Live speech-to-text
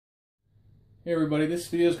Hey everybody, this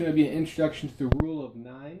video is going to be an introduction to the rule of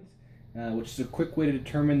nines, which is a quick way to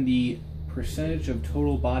determine the percentage of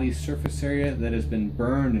total body surface area that has been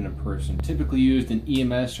burned in a person, typically used in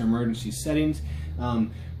EMS or emergency settings.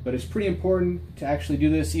 But it's pretty important to actually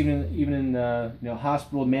do this even in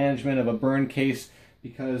hospital management of a burn case,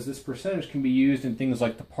 because this percentage can be used in things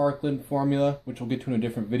like the Parkland formula, which we'll get to in a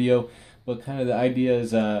different video. But kind of the idea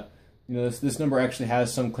is this number actually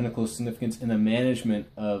has some clinical significance in the management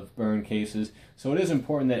of burn cases. So it is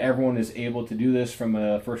important that everyone is able to do this, from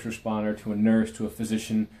a first responder to a nurse to a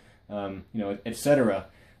physician, etc.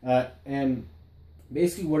 And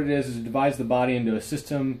basically what it is it divides the body into a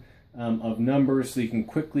system of numbers so you can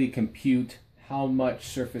quickly compute how much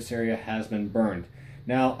surface area has been burned.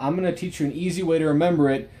 Now, I'm going to teach you an easy way to remember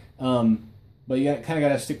it, but you kind of got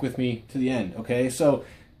to stick with me to the end, okay? So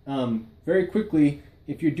very quickly,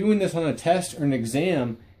 if you're doing this on a test or an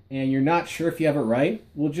exam and you're not sure if you have it right,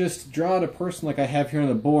 we'll just draw out a person like I have here on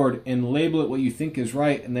the board and label it what you think is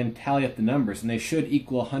right, and then tally up the numbers, and they should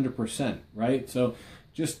equal 100%, right? So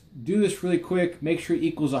just do this really quick, make sure it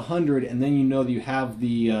equals 100, and then you know that you have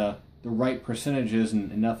the right percentages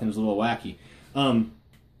and nothing is a little wacky.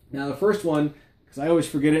 Now the first one, because I always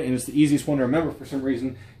forget it and it's the easiest one to remember for some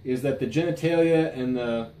reason, is that the genitalia and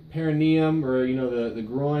the perineum, or the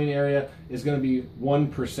groin area, is going to be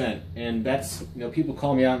 1%, and that's, people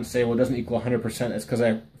call me out and say, well, it doesn't equal 100%. That's because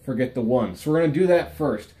I forget the 1. So we're going to do that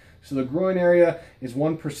first. So the groin area is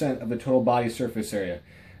 1% of the total body surface area.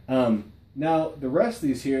 Now the rest of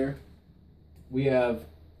these here, we have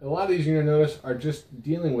a lot of these, you're going to notice, are just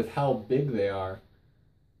dealing with how big they are.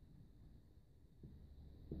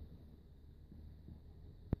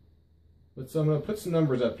 So I'm going to put some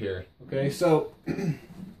numbers up here. Okay, so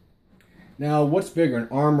now what's bigger, an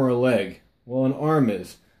arm or a leg? Well, an arm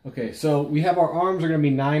is. Okay, so we have our arms are going to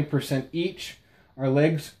be 9% each. Our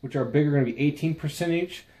legs, which are bigger, are going to be 18%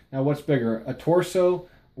 each. Now what's bigger, a torso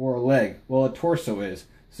or a leg? Well, a torso is.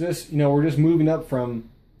 So this, we're just moving up from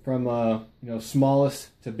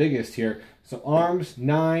smallest to biggest here. So arms,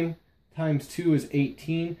 9 times 2 is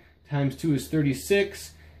 18, times 2 is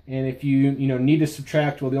 36. And if you need to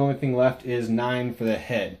subtract, well, the only thing left is 9 for the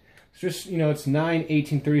head. It's just, it's 9,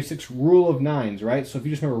 18, 36, rule of nines, right? So if you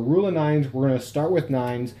just remember rule of nines, we're going to start with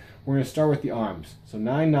nines. We're going to start with the arms. So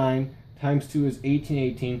 9, 9, times 2 is 18,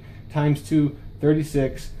 18, times 2,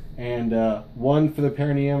 36, and 1 for the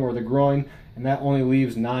perineum or the groin, and that only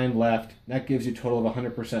leaves 9 left. That gives you a total of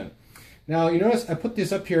 100%. Now, you notice I put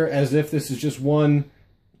this up here as if this is just one,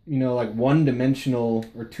 like one-dimensional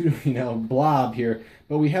or two, blob here,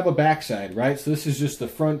 but we have a backside, right? So this is just the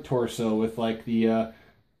front torso with like the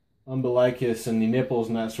umbilicus and the nipples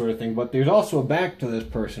and that sort of thing, but there's also a back to this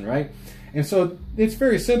person, right? And so it's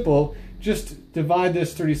very simple. Just divide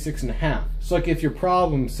this 36 in half. So like if your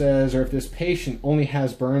problem says, or if this patient only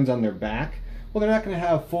has burns on their back, well, they're not going to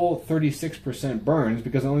have full 36% burns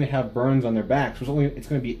because they only have burns on their back. So it's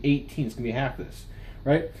going to be 18. It's going to be half this,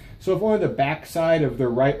 right? So if only the back side of their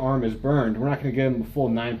right arm is burned, we're not going to give them a full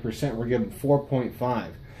 9%. We're going to give them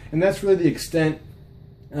 4.5. And that's really the extent,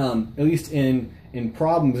 at least in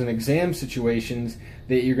problems and exam situations,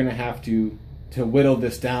 that you're going to have to whittle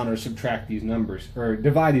this down or subtract these numbers, or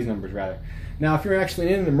divide these numbers rather. Now if you're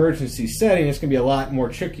actually in an emergency setting, it's going to be a lot more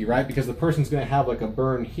tricky, right? Because the person's going to have like a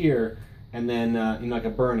burn here and then like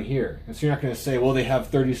a burn here. And so you're not going to say, well, they have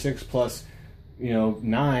 36 plus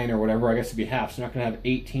 9 or whatever, I guess it'd be half. So you're not going to have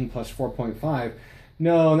 18 plus 4.5.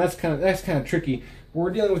 No, and that's kind of tricky. We're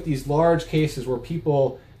dealing with these large cases where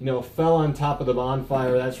people, fell on top of the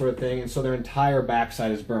bonfire, that sort of thing, and so their entire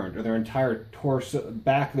backside is burned, or their entire torso,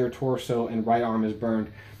 back of their torso and right arm is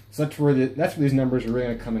burned. So that's where these numbers are really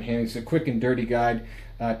going to come in handy. It's a quick and dirty guide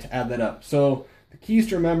to add that up. So the keys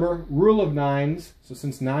to remember: rule of nines. So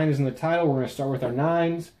since 9 is in the title, we're going to start with our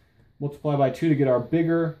 9s, multiply by 2 to get our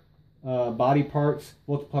bigger body parts,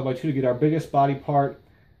 multiply by 2 to get our biggest body part.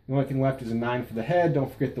 The only thing left is a 9 for the head.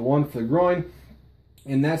 Don't forget the 1 for the groin.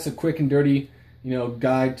 And that's a quick and dirty,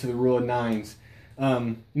 guide to the rule of nines.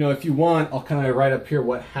 If you want, I'll kind of write up here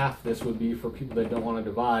what half this would be for people that don't want to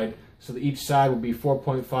divide. So that each side would be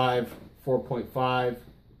 4.5, 4.5.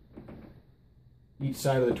 Each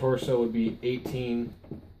side of the torso would be 18,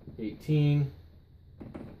 18,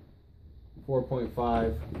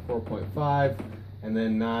 4.5, 4.5, and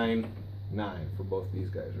then 9, 9 for both these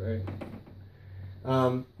guys, right?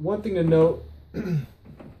 One thing to note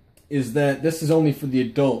is that this is only for the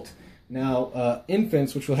adult. Now,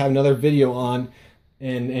 infants, which we'll have another video on,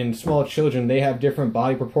 and small children, they have different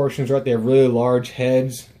body proportions, right? They have really large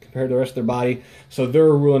heads compared to the rest of their body. So their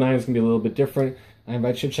rule of 9 is going to be a little bit different. I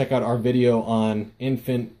invite you to check out our video on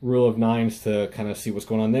infant rule of 9's to kind of see what's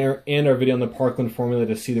going on there, and our video on the Parkland formula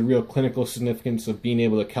to see the real clinical significance of being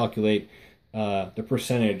able to calculate the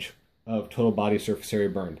percentage of total body surface area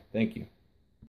burned. Thank you.